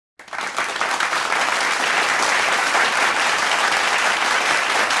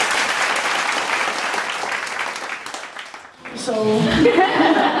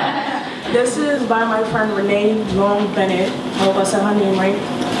This is by my friend Renee Long Bennett. I hope I said her name right.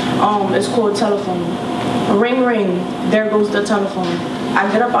 It's called Telephone. Ring, ring. There goes the telephone.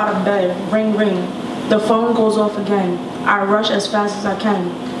 I get up out of bed. Ring, ring. The phone goes off again. I rush as fast as I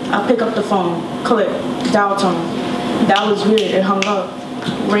can. I pick up the phone. Click. Dial tone. That was weird. It hung up.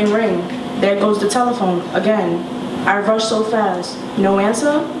 Ring, ring. There goes the telephone again. I rush so fast. No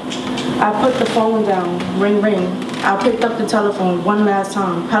answer? I put the phone down. Ring, ring. I picked up the telephone one last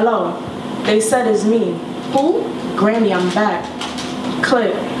time. Hello. They said it's me. Who? Granny, I'm back.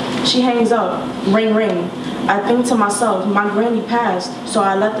 Click. She hangs up. Ring, ring. I think to myself, my granny passed, so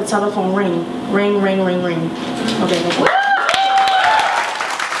I let the telephone ring. Ring, ring, ring, ring. Okay.